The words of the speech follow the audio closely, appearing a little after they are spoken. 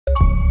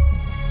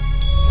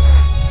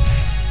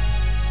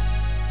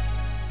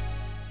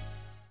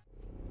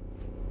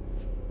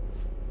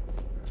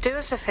Do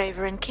us a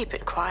favor and keep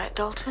it quiet,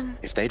 Dalton.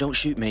 If they don't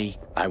shoot me,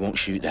 I won't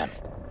shoot them.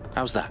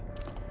 How's that?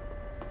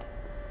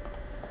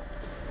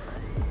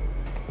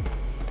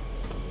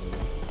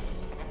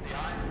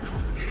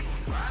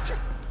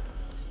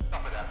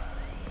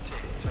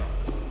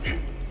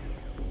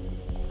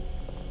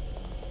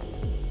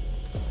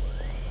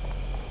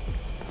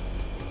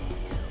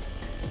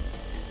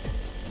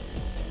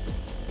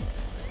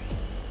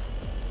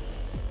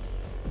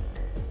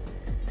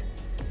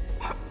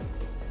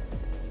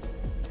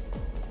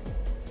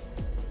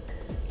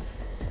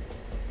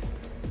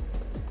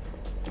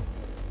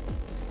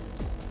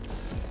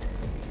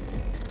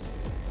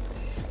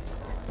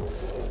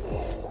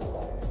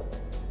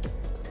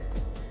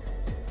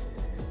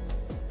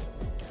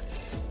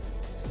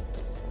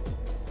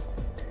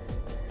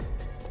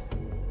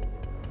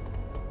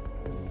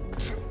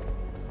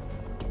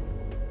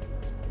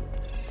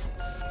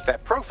 Their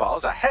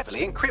profiles are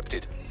heavily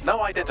encrypted.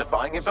 No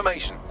identifying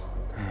information.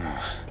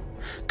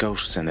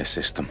 Ghosts in this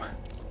system.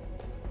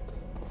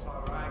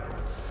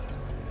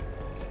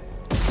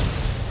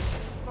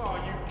 Oh,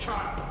 you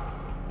cunt!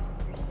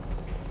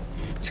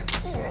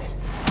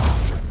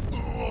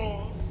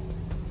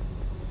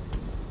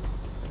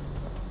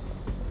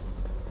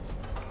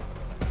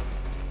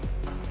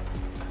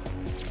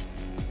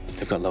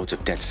 They've got loads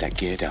of dead-set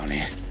gear down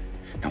here.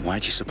 And why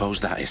do you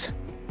suppose that is?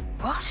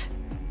 What?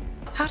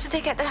 How did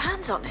they get their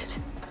hands on it?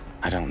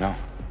 I don't know.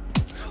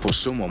 But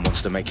someone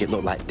wants to make it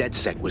look like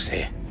DedSec was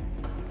here.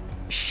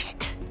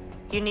 Shit.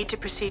 You need to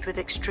proceed with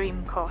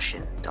extreme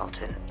caution,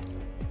 Dalton.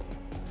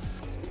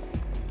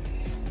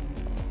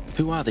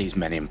 Who are these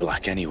men in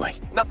black anyway?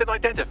 Nothing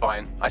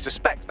identifying. I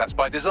suspect that's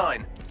by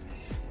design.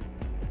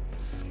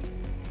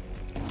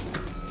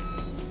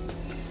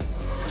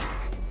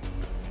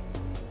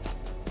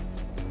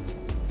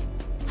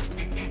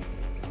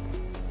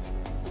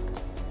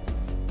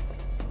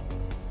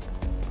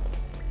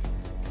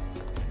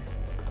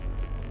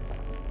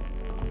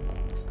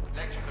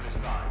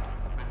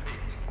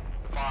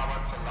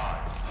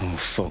 Oh,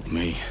 fuck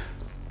me.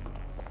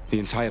 The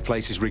entire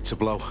place is rigged to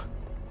blow.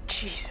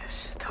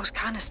 Jesus, those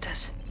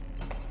canisters.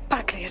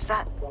 Bagley, is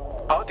that...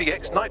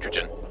 RDX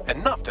nitrogen.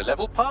 Enough to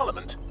level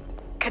Parliament.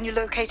 Can you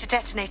locate a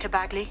detonator,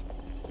 Bagley?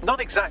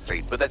 Not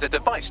exactly, but there's a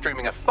device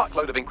streaming a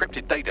fuckload of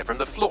encrypted data from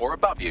the floor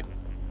above you.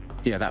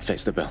 Yeah, that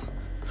fits the bill.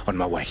 On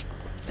my way.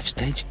 They've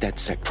staged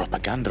DedSec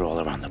propaganda all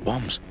around the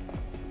bombs.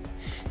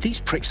 These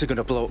pricks are going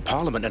to blow up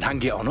Parliament and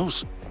hang it on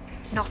us.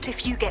 Not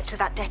if you get to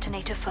that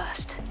detonator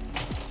first.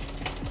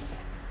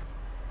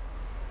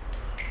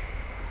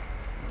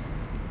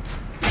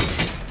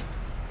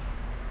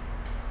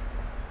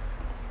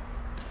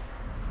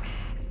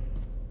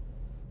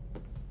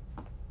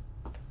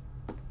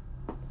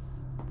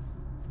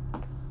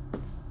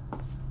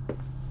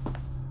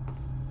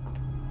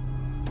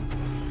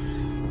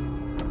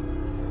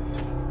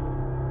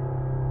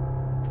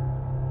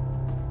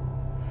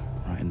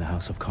 In the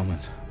House of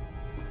Commons.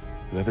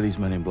 Whoever these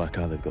men in black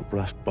are, they've got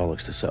brass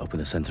bollocks to set up in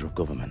the centre of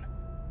government.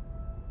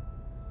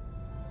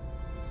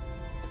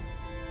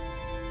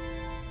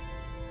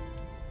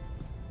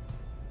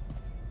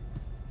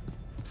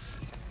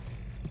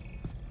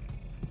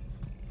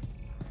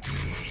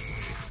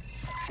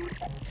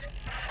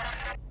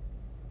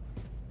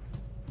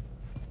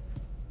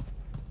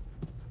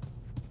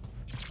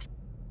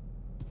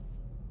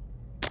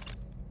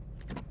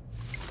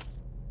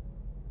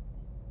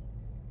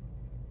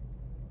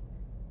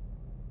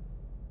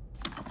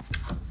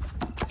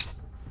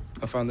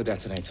 I found the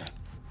detonator.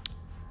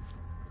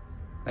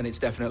 And it's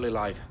definitely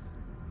live.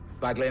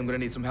 Bagley, I'm gonna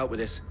need some help with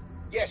this.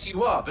 Yes,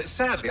 you are, but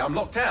sadly I'm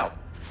locked out.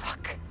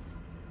 Fuck.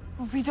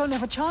 Well, we don't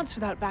have a chance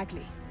without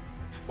Bagley.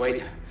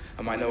 Wait,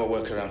 I might know a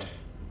workaround.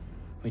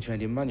 We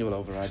trained in manual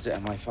overrides at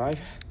MI5.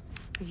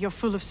 You're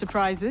full of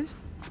surprises.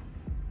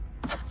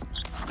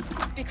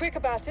 Be quick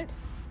about it.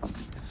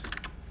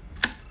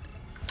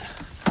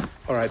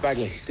 All right,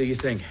 Bagley, do your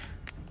thing.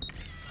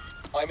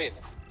 I'm in.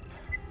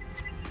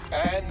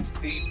 And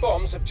the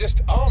bombs have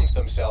just armed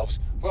themselves.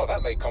 Well,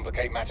 that may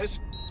complicate matters.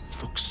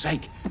 Fuck's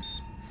sake.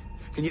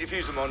 Can you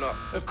defuse them or not?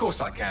 Of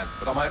course I can,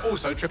 but I might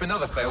also trip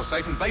another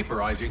failsafe and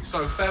vaporize you,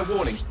 so fair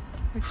warning.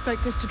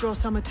 Expect this to draw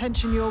some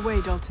attention your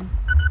way, Dalton.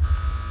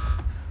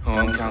 Oh,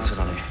 I'm counting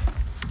on it.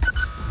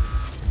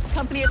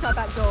 Company at our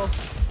back door.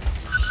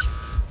 Shit.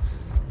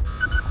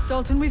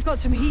 Dalton, we've got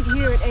some heat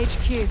here at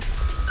HQ.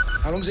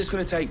 How long is this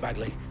gonna take,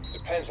 Bagley?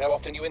 Depends how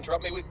often you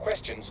interrupt me with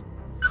questions.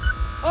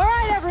 All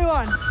right,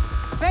 everyone.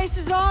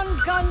 Faces on,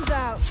 guns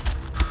out.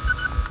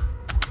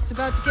 It's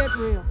about to get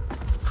real.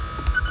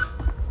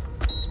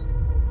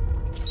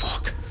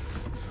 Fuck.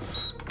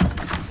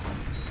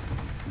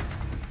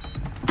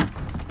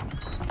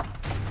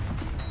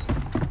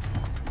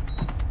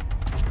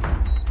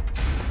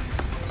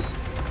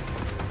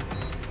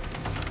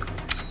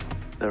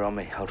 They're on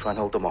me. I'll try and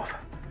hold them off.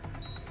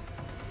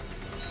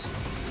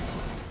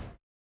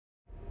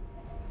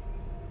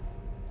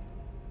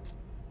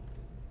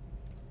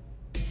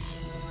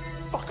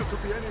 Fucker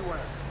could be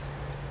anywhere.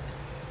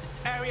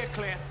 Area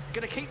clear.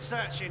 Gonna keep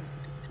searching.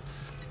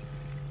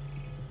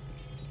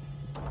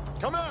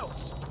 Come out!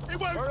 It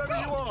won't wherever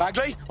you are!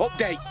 Bagley,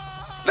 update.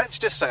 Let's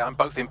just say I'm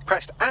both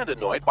impressed and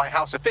annoyed by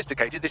how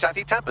sophisticated this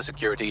anti-tamper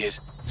security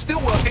is. Still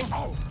working.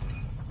 Oh.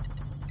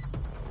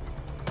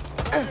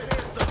 They're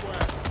here somewhere.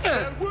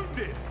 They're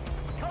wounded.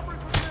 Covering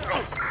from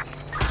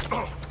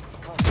here.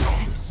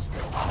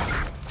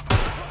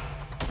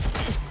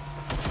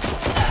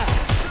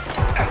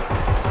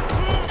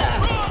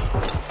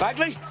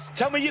 Bagley,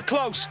 tell me you're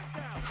close.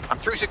 I'm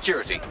through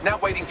security, now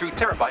wading through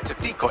terabytes of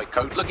decoy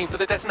code looking for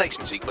the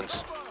detonation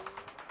sequence.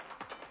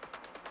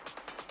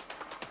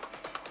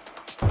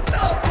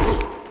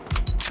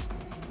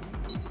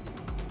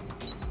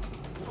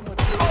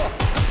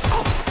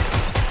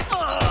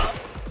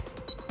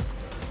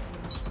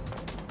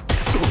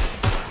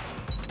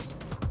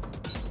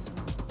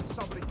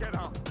 Somebody get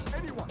up.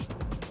 Anyone.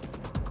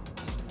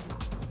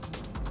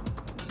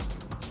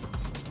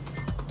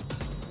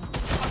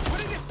 I'm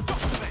putting a stop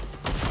to this.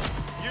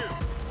 You,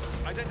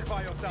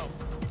 identify yourself.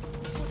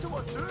 What do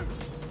I do?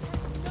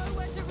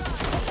 Nowhere to run.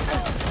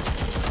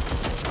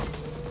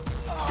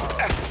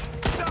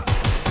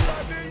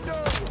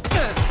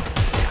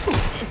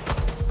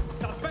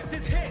 Suspect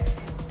is hit.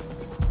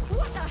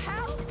 What the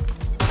hell?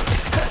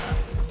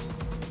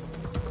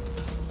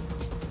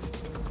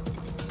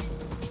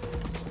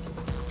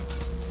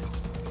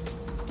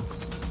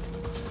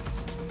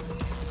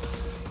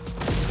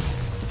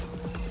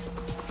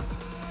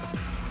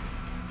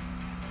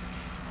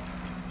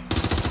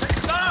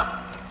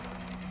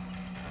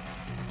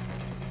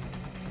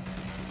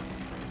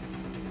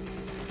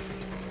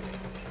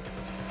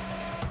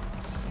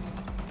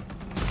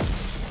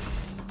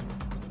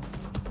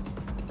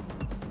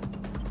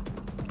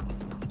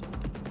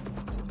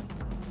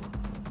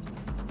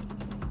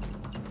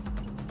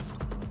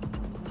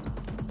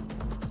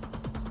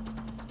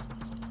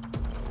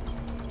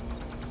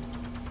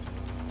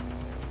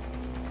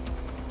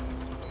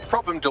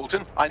 Problem,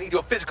 Dalton. I need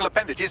your physical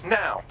appendages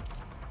now.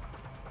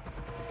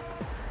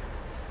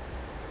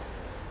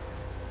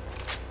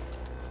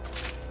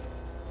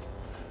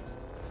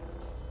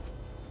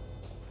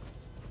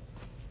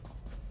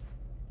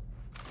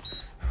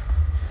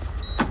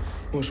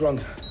 What's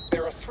wrong?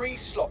 There are 3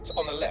 slots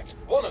on the left.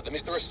 One of them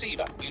is the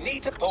receiver. You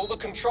need to pull the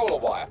controller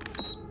wire.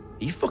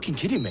 Are you fucking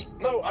kidding me?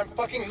 No, I'm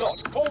fucking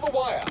not. Pull the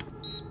wire.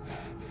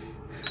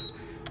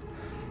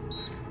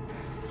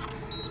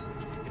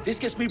 If this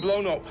gets me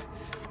blown up...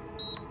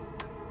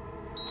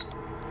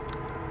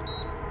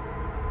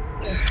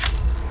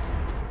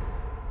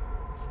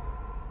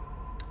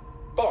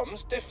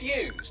 Bombs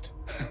defused.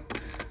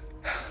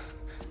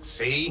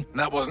 See?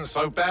 That wasn't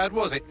so bad,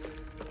 was it?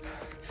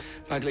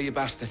 Bagley, you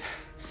bastard.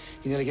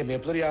 You nearly gave me a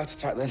bloody heart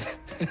attack then.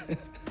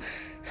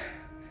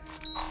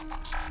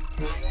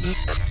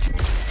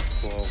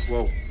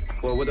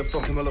 Whoa, what the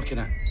fuck am I looking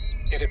at?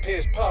 It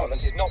appears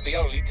Parliament is not the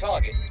only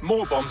target.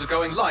 More bombs are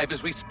going live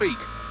as we speak.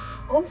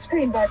 On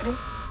screen, Bagley.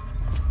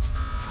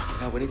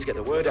 Now we need to get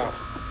the word out.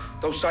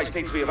 Those sites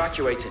need to be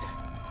evacuated.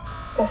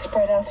 They're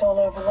spread out all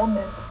over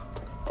London.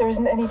 There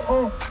isn't any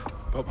time.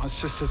 But my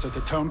sister's at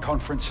the town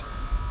conference.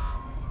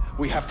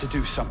 We have to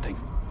do something.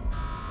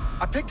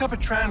 I picked up a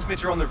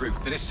transmitter on the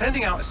roof that is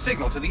sending out a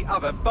signal to the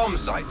other bomb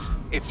sites.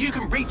 If you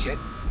can reach it...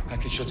 I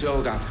can shut it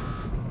all down.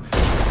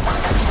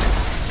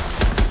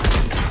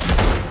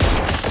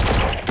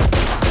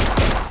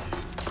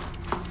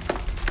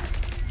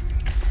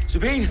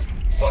 Sabine!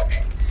 Fuck!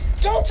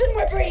 Dalton,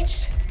 we're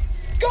breached!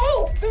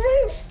 Go! The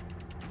roof!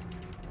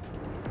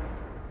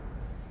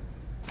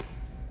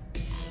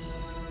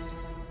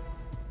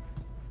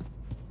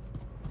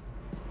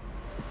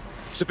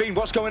 Sabine,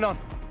 what's going on?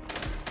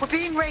 We're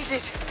being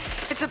raided.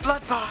 It's a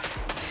bloodbath.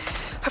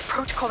 Her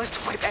protocol is to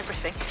wipe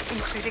everything,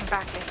 including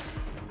Bagley.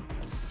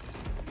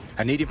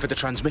 I need him for the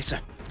transmitter.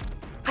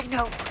 I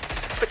know,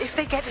 but if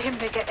they get him,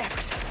 they get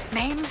everything.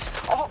 Names,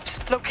 ops,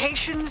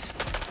 locations.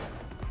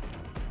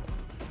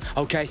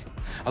 Okay,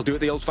 I'll do it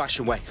the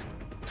old-fashioned way.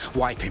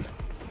 Wipe him.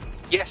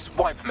 Yes,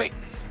 wipe me.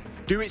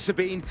 Do it,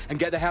 Sabine, and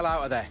get the hell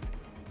out of there.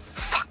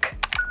 Fuck.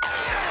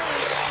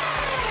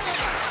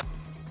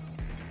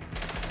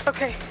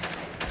 Okay,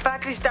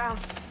 Bagley's down.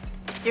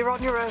 You're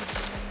on your own.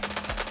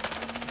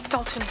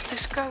 Dalton,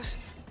 this goes.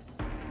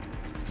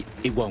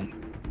 It won't.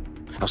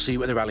 I'll see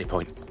you at the rally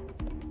point.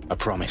 I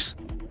promise.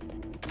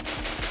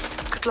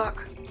 Good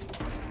luck.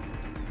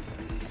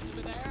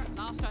 Over there,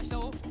 last I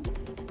saw.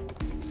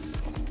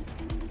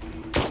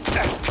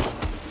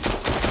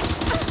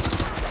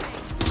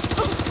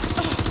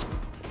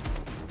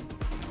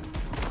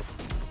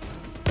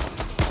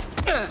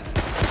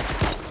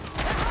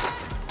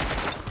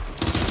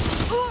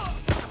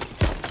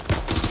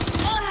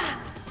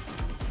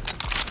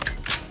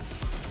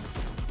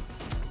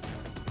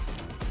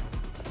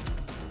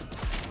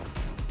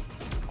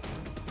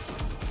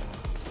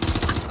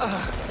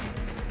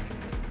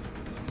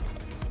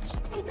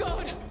 Oh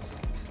God!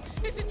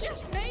 Is it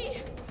just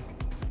me?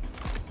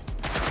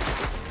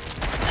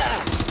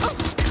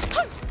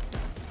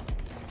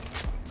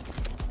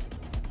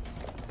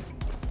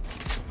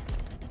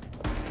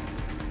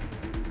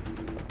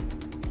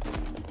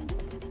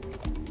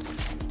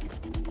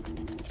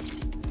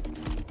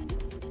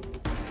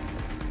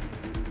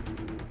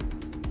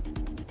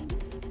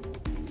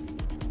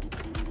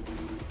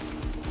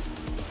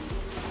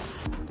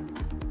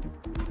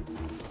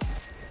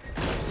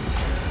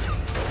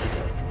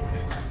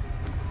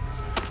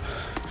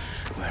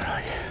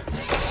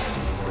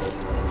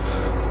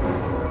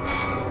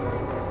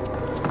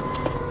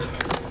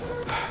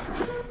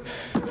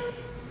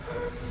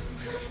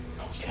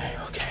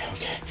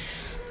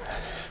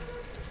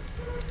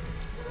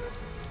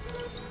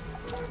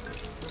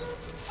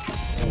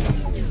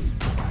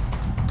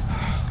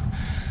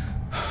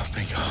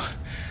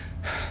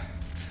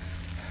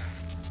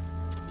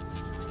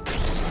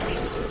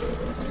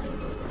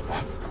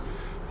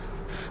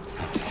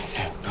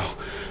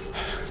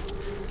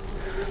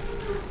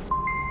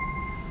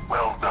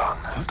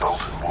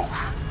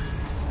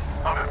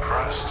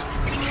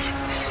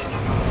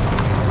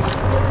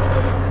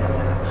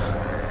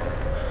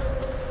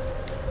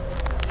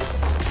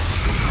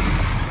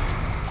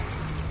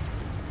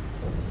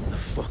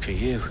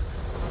 you?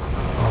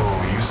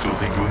 Oh, you still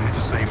think you're here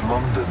to save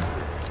London?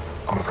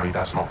 I'm afraid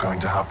that's not going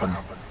to happen.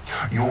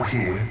 You're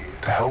here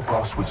to help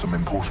us with some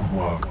important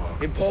work.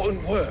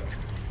 Important work?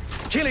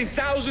 Killing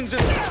thousands of...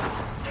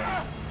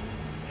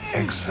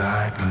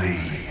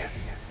 Exactly.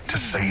 To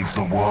save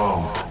the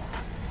world.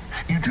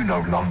 You do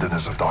know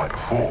Londoners have died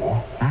before,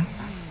 hmm?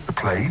 The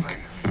plague,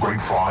 the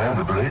Great Fire,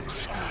 the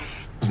Blitz.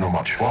 It's not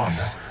much fun.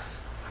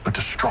 But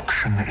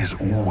destruction is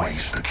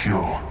always the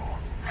cure.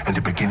 And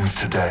it begins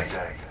today.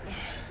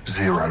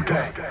 0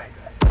 day.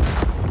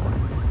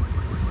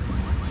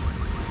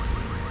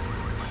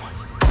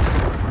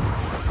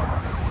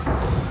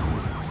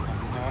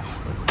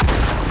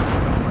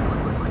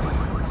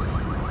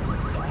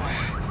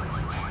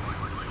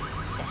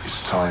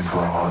 It's time for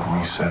a hard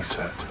reset.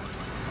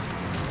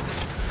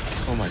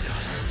 Oh my God.